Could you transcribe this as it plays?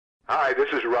Hi, this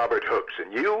is Robert Hooks,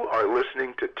 and you are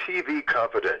listening to TV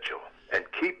Confidential. And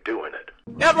keep doing it.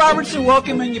 Ed Robertson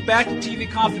welcoming you back to TV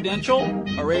Confidential,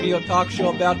 a radio talk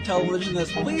show about television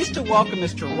that's pleased to welcome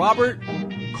Mr. Robert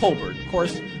Colbert. Of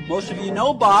course, most of you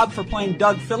know Bob for playing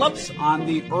Doug Phillips on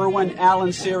the Irwin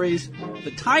Allen series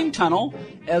The Time Tunnel,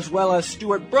 as well as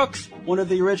Stuart Brooks, one of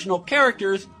the original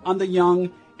characters on The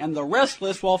Young and the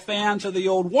Restless, while fans of the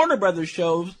old Warner Brothers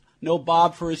shows know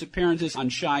Bob for his appearances on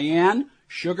Cheyenne,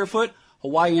 Sugarfoot,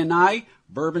 Hawaii and I,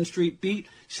 Bourbon Street Beat,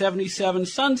 77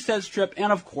 Sunset Strip, and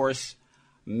of course,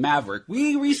 Maverick.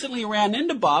 We recently ran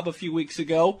into Bob a few weeks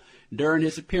ago during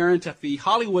his appearance at the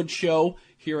Hollywood show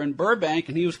here in Burbank,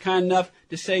 and he was kind enough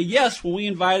to say yes when we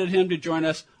invited him to join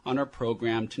us on our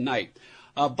program tonight.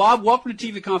 Bob, welcome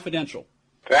to TV Confidential.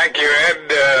 Thank you,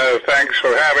 Ed. Thanks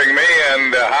for having me,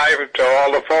 and hi to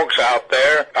all the folks out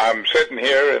there. I'm sitting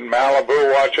here in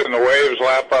Malibu watching the waves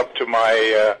lap up to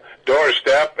my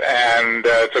doorstep, and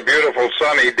it's a beautiful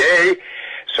sunny day,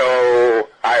 so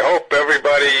I hope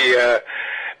everybody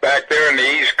back there in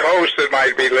the East Coast that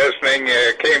might be listening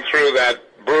came through that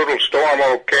brutal storm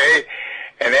okay.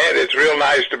 And Ed, it's real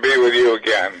nice to be with you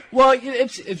again. Well,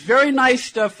 it's very nice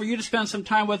for you to spend some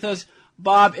time with us,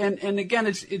 Bob. And again,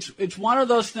 it's one of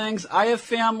those things. I have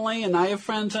family and I have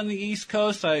friends on the East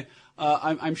Coast.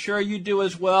 I'm sure you do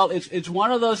as well. It's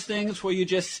one of those things where you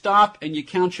just stop and you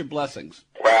count your blessings.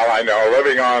 Well, I know.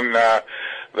 Living on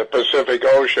the Pacific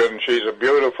Ocean, she's a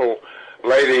beautiful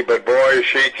lady, but boy,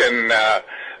 she can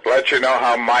let you know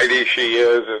how mighty she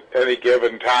is at any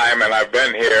given time. And I've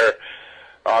been here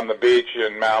on the beach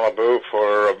in Malibu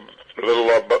for a little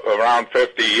around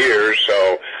 50 years,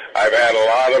 so I've had a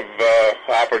lot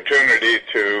of opportunity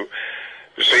to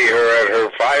see her at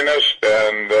her finest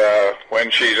and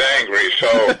when she's angry. So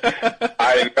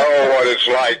I know what it's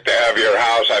like to have your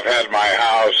house. I've had my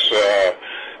house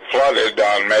flooded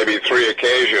on maybe 3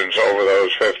 occasions over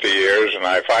those 50 years, and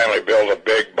I finally built a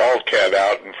big bulkhead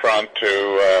out in front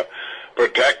to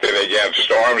protect it against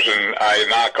storms, and I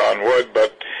knock on wood,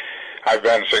 but I've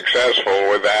been successful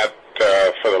with that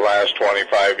for the last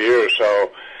 25 years,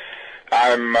 so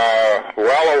I'm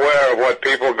well aware of what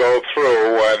people go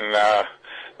through when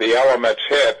the elements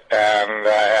hit, and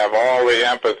I have all the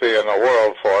empathy in the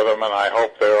world for them, and I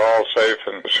hope they're all safe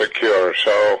and secure.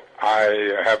 So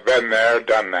I have been there,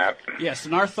 done that. Yes,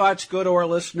 and our thoughts go to our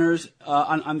listeners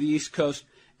on the East Coast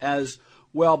as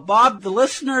well. Bob, the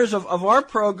listeners of our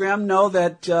program know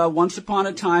that once upon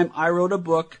a time I wrote a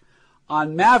book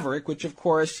on Maverick, which of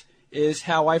course is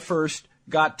how I first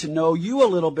got to know you a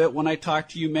little bit when I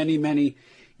talked to you many, many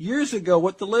years ago.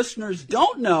 What the listeners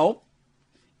don't know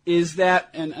is that,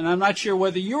 and I'm not sure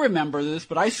whether you remember this,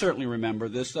 but I certainly remember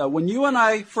this, when you and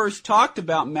I first talked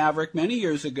about Maverick many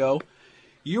years ago,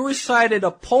 you recited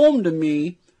a poem to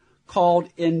me called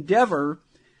Endeavor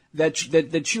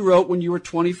that you wrote when you were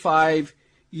 25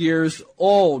 years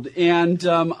old. And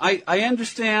I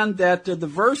understand that the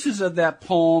verses of that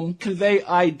poem convey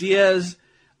ideas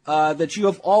that you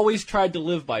have always tried to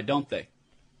live by, don't they?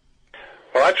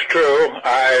 Well, that's true.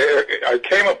 I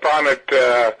came upon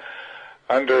it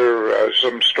under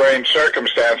some strange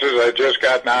circumstances. I'd just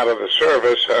gotten out of the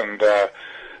service, and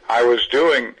I was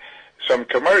doing some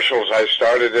commercials. I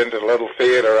started into the little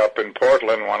theater up in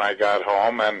Portland when I got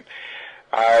home, and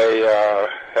I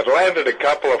had landed a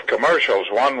couple of commercials.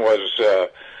 One was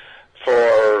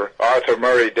for Arthur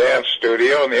Murray Dance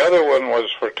Studio, and the other one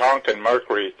was for Tonkin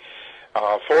Mercury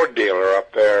Ford dealer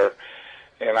up there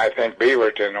in, I think,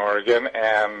 Beaverton, Oregon.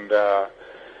 And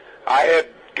I had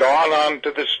gone on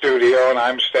to the studio, and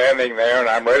I'm standing there, and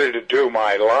I'm ready to do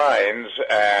my lines,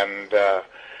 and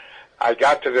I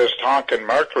got to this Tonkin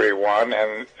Mercury one,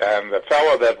 and the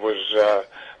fellow that was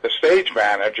the stage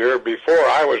manager, before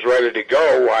I was ready to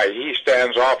go, why, he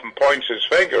stands off and points his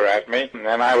finger at me, and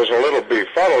then I was a little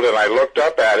befuddled, and I looked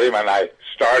up at him, and I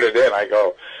started in. I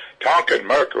go, Tonkin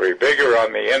Mercury, bigger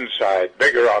on the inside,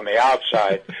 bigger on the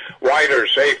outside, wider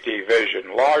safety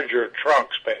vision, larger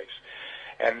trunk space.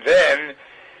 And then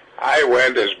I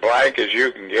went as blank as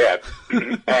you can get,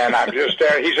 and I'm just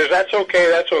staring. He says, that's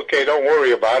okay, don't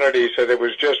worry about it. He said it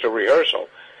was just a rehearsal.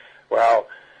 Well,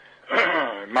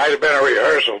 it might have been a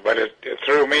rehearsal, but it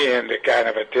threw me into kind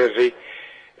of a tizzy.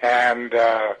 And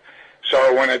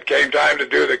so when it came time to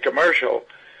do the commercial,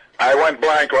 I went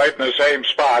blank right in the same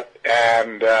spot,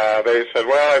 and they said,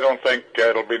 well, I don't think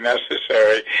it'll be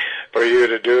necessary for you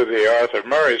to do the Arthur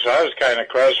Murray. So I was kind of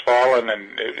crestfallen,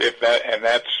 and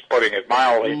that's putting it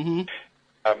mildly. Mm-hmm.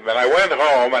 And I went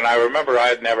home, and I remember I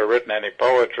had never written any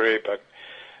poetry, but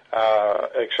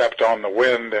except on the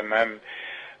wind. And then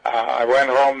I went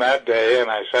home that day,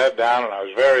 and I sat down, and I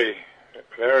was very,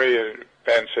 very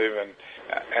expensive,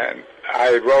 and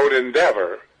I wrote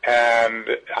Endeavor, and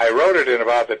I wrote it in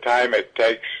about the time it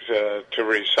takes to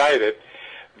recite it.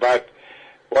 But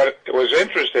what was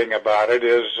interesting about it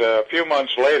is a few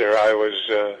months later I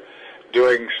was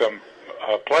doing some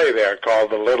play there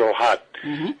called The Little Hut.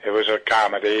 Mm-hmm. It was a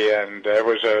comedy, and there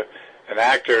was an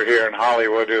actor here in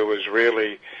Hollywood who was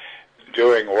really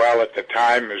doing well at the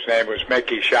time. His name was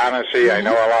Mickey Shaughnessy. Mm-hmm. I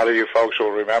know a lot of you folks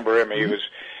will remember him. Mm-hmm.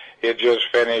 He had just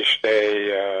finished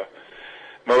a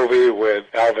movie with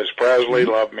Elvis Presley,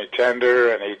 mm-hmm. Love Me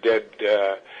Tender, and he did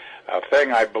a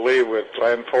thing, I believe, with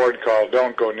Glenn Ford called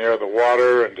Don't Go Near the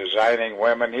Water and Designing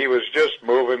Women. He was just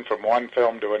moving from one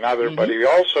film to another, mm-hmm. but he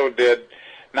also did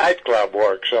nightclub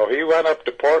work. So he went up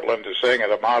to Portland to sing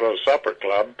at Amato Supper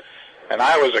Club, and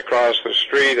I was across the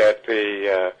street at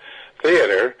the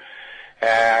theater,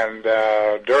 and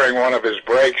during one of his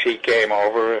breaks he came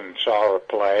over and saw a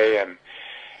play, and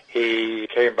he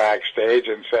came backstage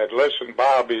and said, "Listen,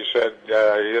 Bob," he said,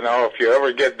 if you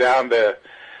ever get down to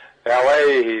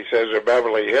L.A., he says, or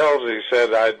Beverly Hills, he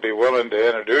said, I'd be willing to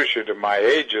introduce you to my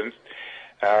agent.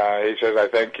 He says, I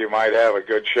think you might have a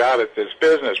good shot at this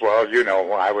business. Well,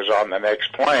 I was on the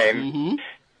next plane, mm-hmm.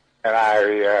 and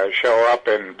I show up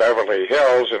in Beverly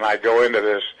Hills, and I go into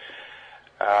this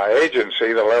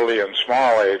agency, the Lillian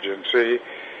Small Agency,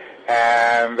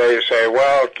 and they say,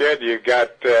 well, kid, you got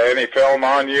any film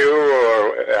on you?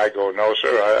 Or I go, no,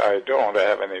 sir, I don't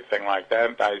have anything like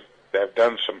that. I've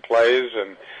done some plays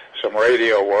and some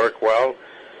radio work. Well,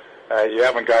 you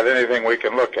haven't got anything we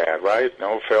can look at, right?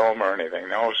 No film or anything.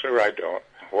 No, sir, I don't.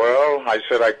 Well, I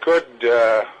said I could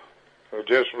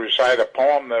just recite a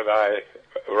poem that I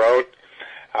wrote.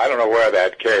 I don't know where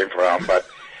that came from, but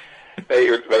they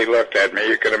looked at me.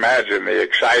 You can imagine the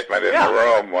excitement in the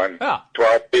room when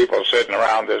 12 people sitting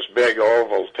around this big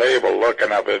oval table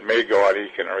looking up at me going, he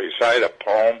can recite a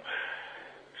poem.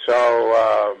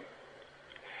 So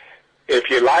if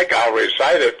you like, I'll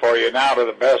recite it for you now to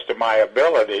the best of my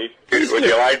ability. Would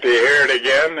you like to hear it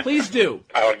again? Please do.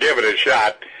 I'll give it a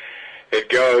shot. It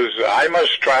goes, I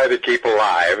must try to keep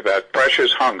alive that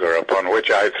precious hunger upon which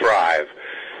I thrive,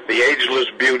 the ageless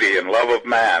beauty and love of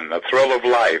man, the thrill of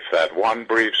life, that one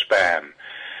brief span.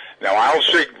 Now I'll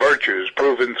seek virtues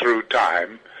proven through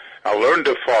time. I'll learn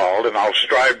to fall, and I'll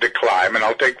strive to climb, and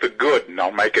I'll take the good, and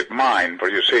I'll make it mine. For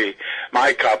you see,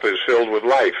 my cup is filled with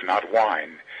life, not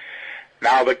wine.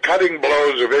 Now the cutting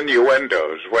blows of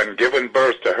innuendos, when given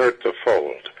birth to hurt the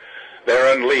fold,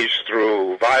 they're unleashed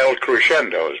through vile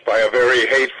crescendos by a very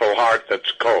hateful heart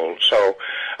that's cold. So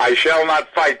I shall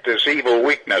not fight this evil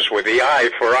weakness with the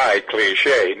eye for eye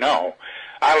cliche, no.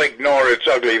 I'll ignore its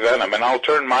ugly venom, and I'll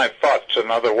turn my thoughts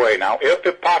another way. Now, if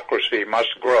hypocrisy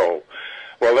must grow,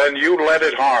 well then you let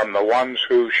it harm the ones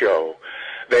who show.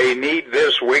 They need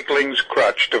this weakling's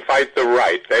crutch to fight the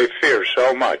right they fear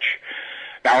so much.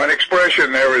 Now in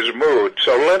expression there is mood,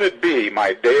 so let it be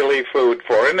my daily food,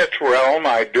 for in its realm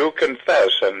I do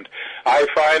confess, and I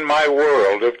find my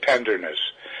world of tenderness.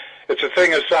 It's a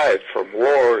thing aside from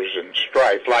wars and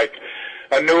strife, like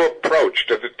a new approach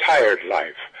to the tired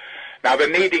life. Now the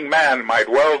needing man might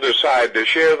well decide to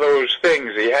share those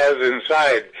things he has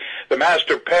inside. The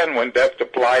master pen, when deft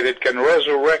applied, it can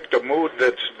resurrect a mood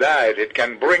that's died. It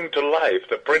can bring to life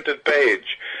the printed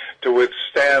page to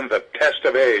withstand the test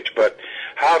of age. But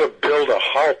how to build a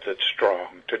heart that's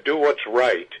strong, to do what's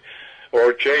right,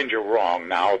 or change a wrong.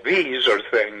 Now these are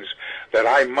things that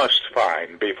I must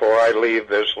find before I leave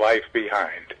this life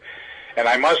behind. And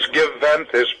I must give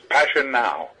vent this passion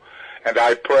now. And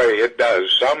I pray it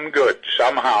does some good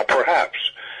somehow. Perhaps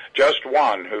just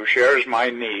one who shares my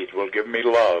need will give me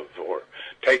love or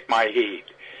take my heed.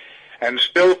 And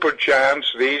still perchance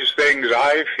these things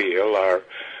I feel are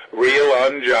real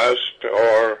unjust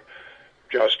or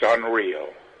just unreal.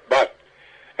 But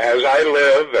as I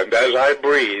live and as I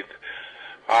breathe,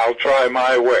 I'll try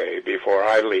my way before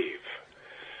I leave.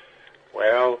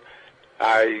 Well,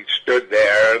 I stood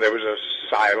there. There was a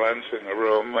silence in the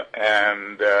room,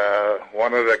 and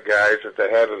one of the guys at the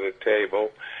head of the table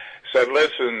said,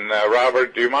 listen,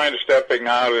 Robert, do you mind stepping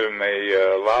out in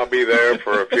the lobby there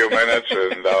for a few minutes,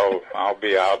 and I'll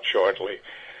be out shortly.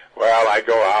 Well, I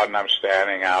go out, and I'm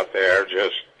standing out there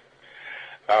just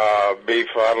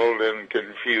befuddled and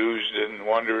confused and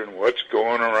wondering what's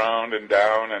going around and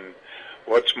down and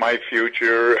what's my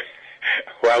future.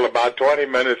 Well, about 20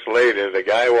 minutes later, the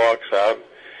guy walks out,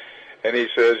 and he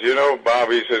says, Bob,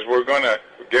 he says, we're going to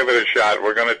give it a shot.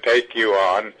 We're going to take you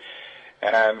on,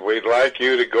 and we'd like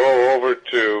you to go over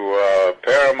to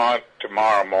Paramount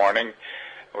tomorrow morning.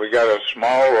 We got a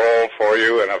small role for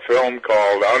you in a film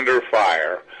called Under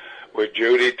Fire with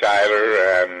Judy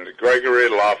Tyler and Gregory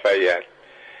Lafayette.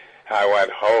 I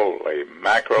went, holy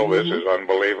mackerel, this is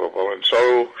unbelievable. And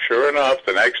so, sure enough,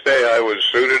 the next day I was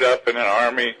suited up in an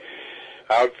Army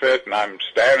outfit, and I'm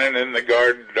standing in the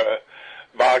guard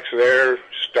box there,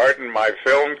 starting my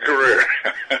film career.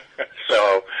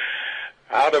 So,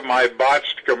 out of my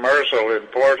botched commercial in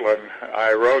Portland,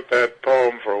 I wrote that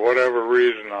poem. For whatever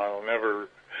reason, I'll never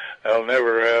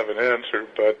have an answer,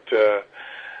 but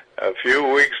a few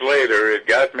weeks later, it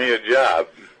got me a job.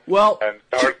 Well, and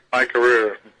started my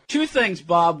career. Two things,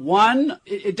 Bob. One,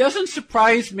 it doesn't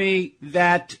surprise me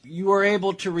that you were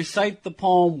able to recite the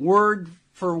poem word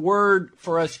for word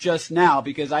for us just now,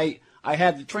 because I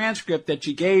had the transcript that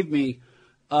you gave me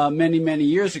many, many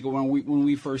years ago when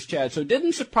we first chatted. So it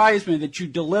didn't surprise me that you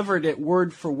delivered it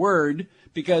word for word,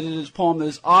 because it is a poem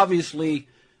that obviously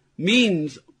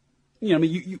means,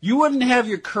 you wouldn't have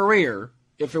your career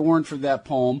if it weren't for that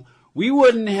poem. We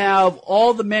wouldn't have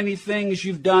all the many things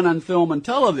you've done on film and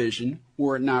television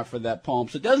were it not for that poem.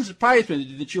 So it doesn't surprise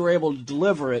me that you were able to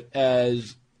deliver it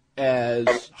as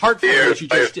heartfelt as you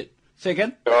just did. Say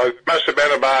again? So it must have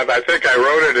been about, I think I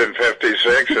wrote it in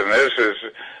 56, and this is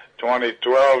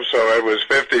 2012, so it was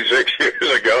 56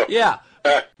 years ago. Yeah.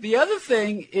 The other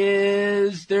thing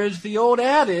is there's the old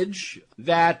adage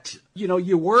that,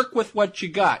 you work with what you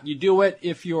got. You do it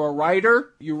if you're a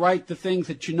writer. You write the things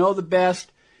that you know the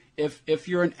best. If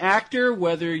you're an actor,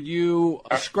 whether you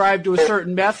ascribe to a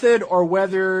certain method or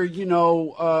whether,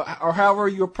 or however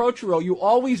you approach a role, you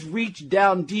always reach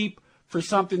down deep for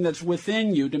something that's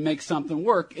within you to make something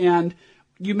work. And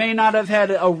you may not have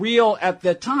had a reel at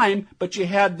that time, but you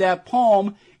had that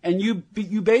poem, and you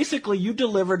basically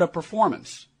delivered a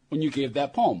performance when you gave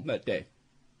that poem that day.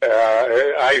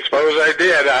 I suppose I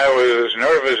did. I was as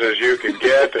nervous as you could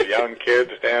get, a young kid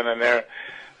standing there.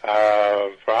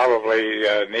 Probably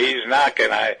knees knocking.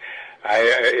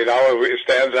 It always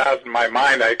stands out in my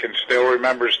mind. I can still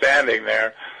remember standing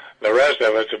there. The rest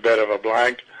of it's a bit of a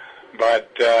blank,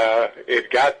 but it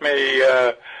got me.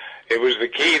 It was the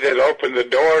key that opened the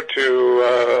door to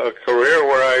a career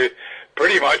where I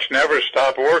pretty much never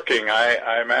stopped working.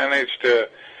 I managed to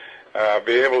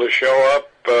be able to show up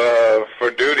for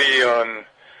duty on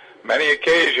many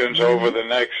occasions over the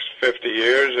next 50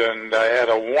 years, and I had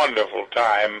a wonderful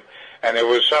time, and it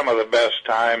was some of the best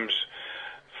times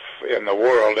in the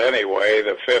world anyway.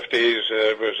 The 50s,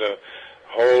 it was a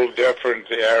whole different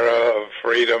era of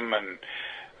freedom and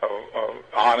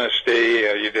honesty.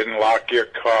 You didn't lock your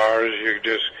cars.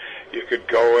 You could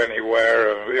go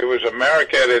anywhere. It was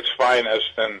America at its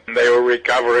finest, and they were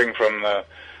recovering from the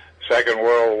Second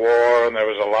World War, and there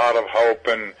was a lot of hope,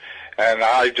 and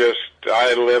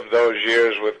I lived those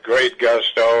years with great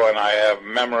gusto, and I have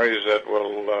memories that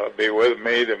will be with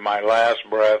me to my last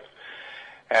breath.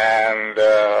 And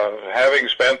having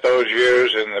spent those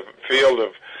years in the field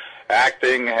of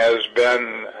acting has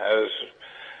been, as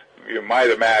you might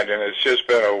imagine, it's just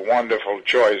been a wonderful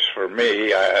choice for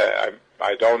me.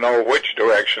 I don't know which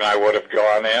direction I would have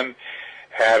gone in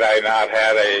had I not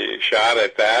had a shot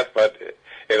at that, but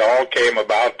it all came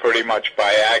about pretty much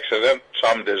by accident,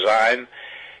 some design,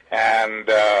 and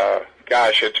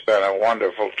gosh, it's been a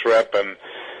wonderful trip, and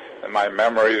my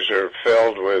memories are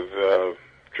filled with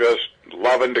just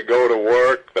loving to go to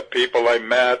work, the people I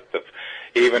met,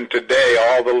 even today,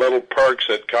 all the little perks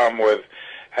that come with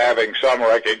having some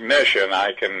recognition.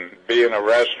 I can be in a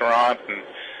restaurant and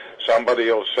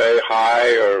somebody will say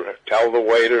hi or tell the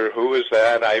waiter, who is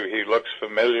that? He looks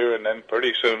familiar, and then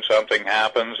pretty soon something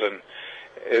happens, and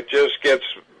it just gets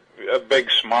a big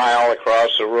smile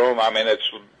across the room. I mean,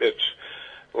 it's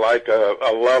like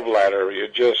a love letter. You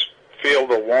just feel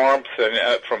the warmth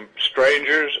from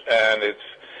strangers, and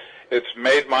it's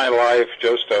made my life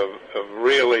just a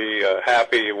really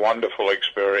happy, wonderful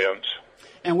experience.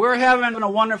 And we're having a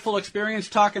wonderful experience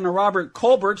talking to Robert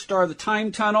Colbert, star of The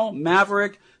Time Tunnel,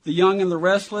 Maverick, The Young and the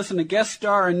Restless, and a guest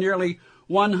star in nearly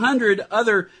 100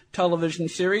 other television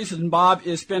series. And Bob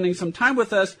is spending some time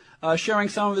with us sharing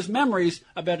some of his memories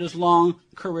about his long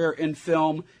career in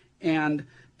film and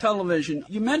television.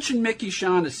 You mentioned Mickey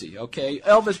Shaughnessy, okay?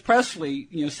 Elvis Presley,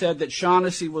 said that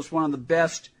Shaughnessy was one of the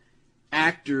best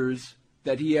actors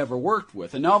that he ever worked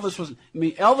with. And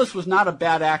Elvis was not a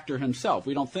bad actor himself.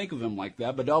 We don't think of him like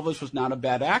that, but Elvis was not a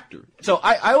bad actor. So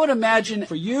I would imagine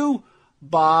for you,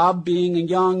 Bob, being a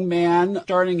young man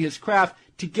starting his craft,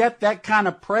 to get that kind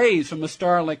of praise from a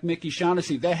star like Mickey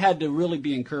Shaughnessy, that had to really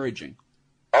be encouraging.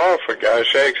 Oh, for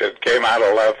gosh sakes, it came out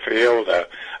of left field.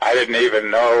 I didn't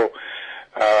even know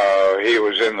he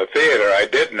was in the theater. I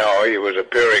did know he was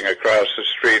appearing across the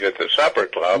street at the supper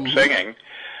club singing.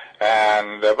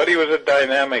 But he was a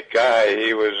dynamic guy.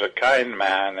 He was a kind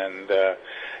man, and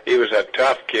he was a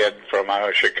tough kid from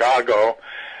Chicago.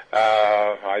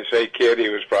 I say kid, he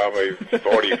was probably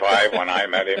 45 when I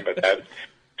met him, but that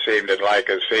seemed like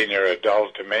a senior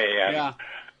adult to me. And yeah.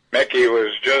 Mickey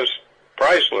was just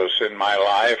priceless in my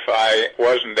life. I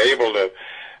wasn't able to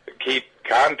keep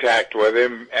contact with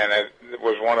him, and it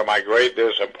was one of my great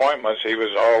disappointments. He was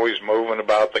always moving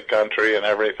about the country and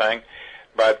everything,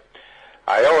 but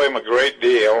I owe him a great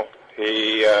deal.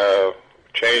 He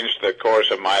changed the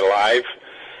course of my life,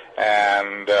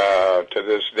 and to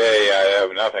this day I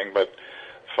have nothing but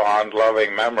fond,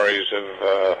 loving memories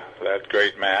of that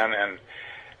great man,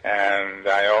 and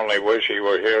I only wish he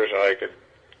were here so I could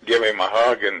give him a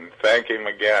hug and thank him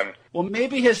again. Well,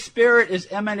 maybe his spirit is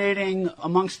emanating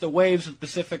amongst the waves of the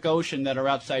Pacific Ocean that are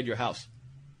outside your house.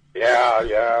 Yeah.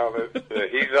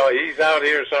 He's out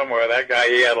here somewhere. That guy,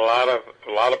 he had a lot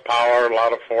of power, a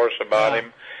lot of force about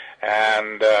him,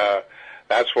 and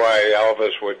that's why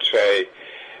Elvis would say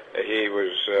he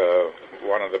was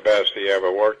one of the best he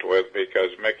ever worked with,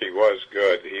 because Mickey was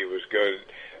good. He was good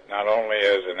not only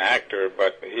as an actor,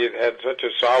 but he had such a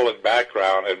solid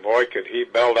background, and boy, could he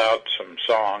belt out some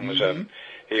songs, and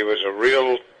he was a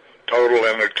real total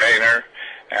entertainer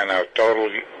and a total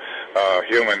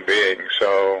human being.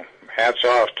 So hats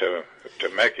off to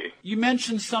Mickey. You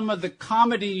mentioned some of the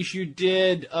comedies you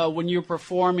did when you were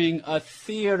performing a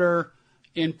theater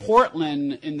in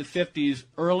Portland in the 50s,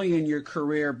 early in your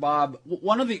career, Bob.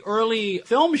 One of the early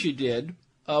films you did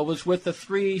was with the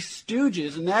Three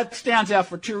Stooges, and that stands out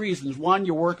for two reasons. One,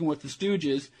 you're working with the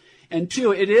Stooges, and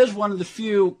two, it is one of the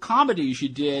few comedies you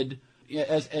did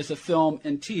as a film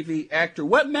and TV actor.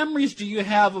 What memories do you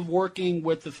have of working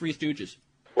with the Three Stooges?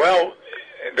 Well,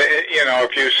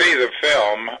 if you see the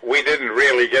film, we didn't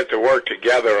really get to work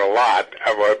together a lot.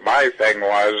 What my thing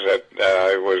was that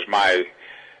it was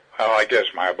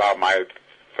about my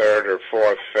third or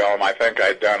fourth film. I think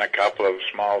I'd done a couple of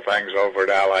small things over at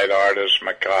Allied Artists,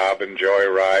 Macabre and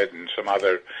Joyride and some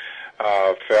other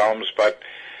films, but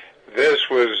this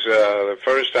was the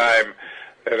first time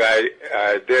that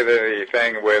I did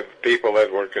anything with people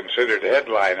that were considered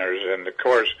headliners, and of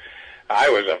course I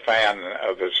was a fan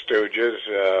of the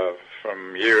Stooges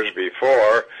from years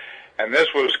before, and this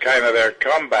was kind of their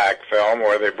comeback film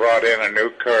where they brought in a new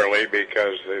Curly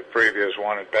because the previous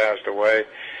one had passed away.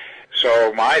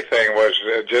 So my thing was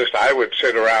I would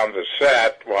sit around the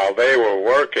set while they were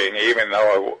working, even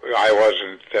though I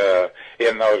wasn't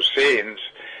in those scenes,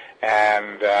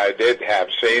 and I did have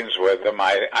scenes with them.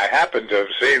 I happened to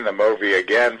have seen the movie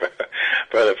again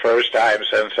for the first time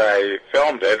since I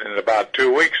filmed it, and about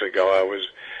 2 weeks ago I was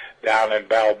down in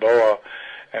Balboa,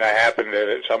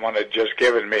 and someone had just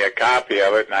given me a copy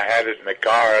of it, and I had it in the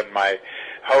car, and my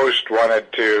host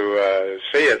wanted to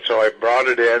see it, so I brought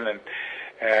it in, and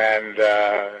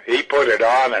he put it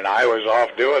on, and I was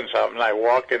off doing something. I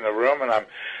walk in the room, and I'm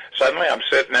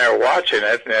sitting there watching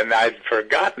it, and I'd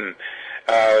forgotten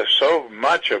so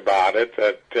much about it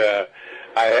that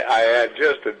I had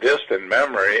just a distant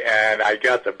memory, and I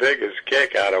got the biggest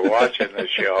kick out of watching the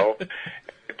show.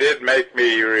 It did make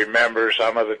me remember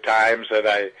some of the times that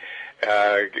I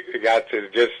got to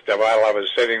just, while I was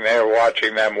sitting there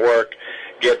watching them work,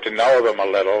 get to know them a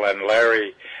little, and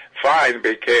Larry Fine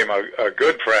became a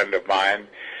good friend of mine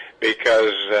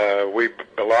because we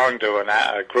belonged to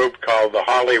a group called the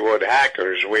Hollywood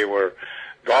Hackers. We were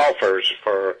golfers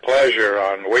for pleasure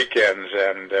on weekends,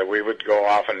 and we would go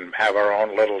off and have our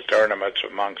own little tournaments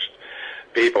amongst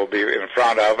people in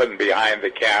front of and behind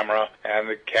the camera, and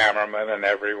the cameraman and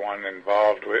everyone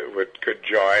involved could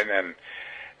join. And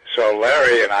so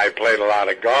Larry and I played a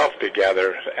lot of golf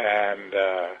together, and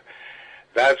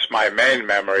that's my main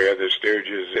memory of the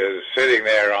Stooges, is sitting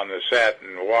there on the set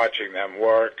and watching them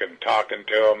work and talking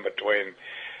to them between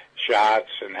shots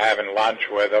and having lunch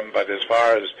with them. But as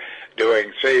far as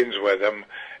doing scenes with them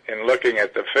and looking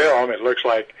at the film, it looks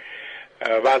like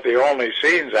about the only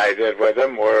scenes I did with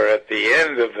them were at the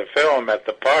end of the film at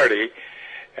the party,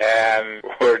 and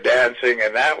we're dancing,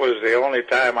 and that was the only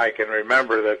time I can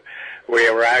remember that we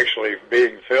were actually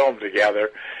being filmed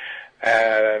together,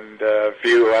 and a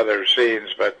few other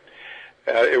scenes, but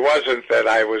it wasn't that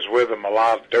I was with them a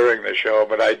lot during the show,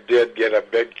 but I did get a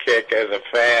big kick as a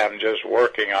fan just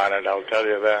working on it, I'll tell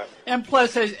you that. And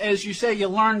plus, as you say, you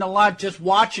learned a lot just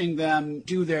watching them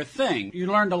do their thing. You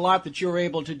learned a lot that you were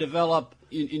able to develop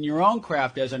in your own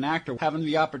craft as an actor, having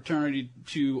the opportunity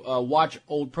to watch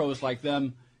old pros like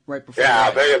them right before. Yeah,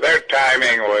 their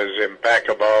timing was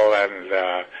impeccable,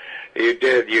 and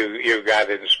you got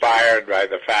inspired by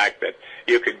the fact that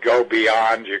you could go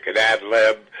beyond, you could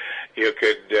ad-lib, you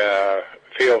could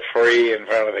feel free in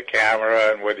front of the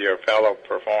camera and with your fellow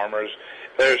performers,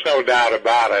 there's no doubt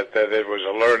about it that it was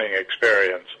a learning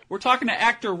experience. We're talking to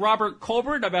actor Robert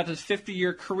Colbert about his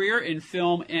 50-year career in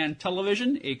film and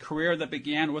television, a career that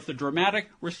began with a dramatic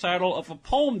recital of a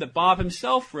poem that Bob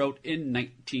himself wrote in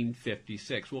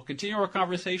 1956. We'll continue our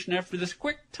conversation after this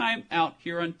quick time out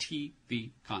here on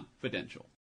TV Confidential.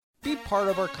 Be part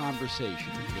of our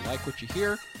conversation. If you like what you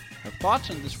hear, have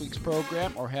thoughts on this week's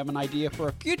program, or have an idea for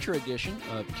a future edition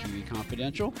of TV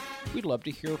Confidential, we'd love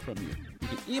to hear from you. You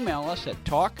can email us at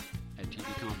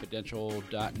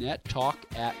talk@tvconfidential.net,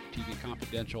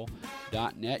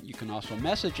 talk@tvconfidential.net. You can also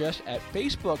message us at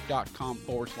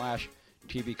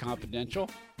facebook.com/tvconfidential,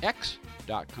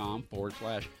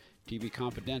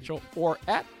 x.com/tvconfidential, or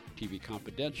at TV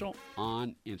Confidential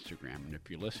on Instagram. And if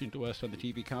you're listening to us on the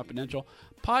TV Confidential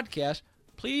podcast,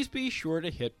 please be sure to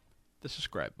hit the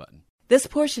subscribe button. This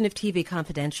portion of TV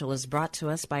Confidential is brought to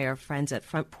us by our friends at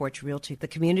Front Porch Realty, the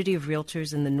community of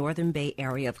realtors in the Northern Bay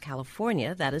Area of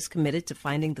California that is committed to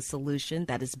finding the solution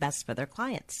that is best for their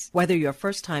clients. Whether you're a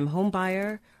first-time home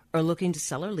buyer or looking to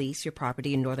sell or lease your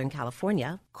property in Northern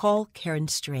California, call Karen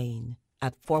Strain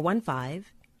at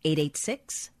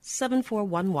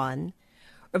 415-886-7411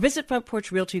 or visit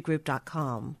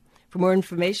frontporchrealtygroup.com for more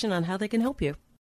information on how they can help you.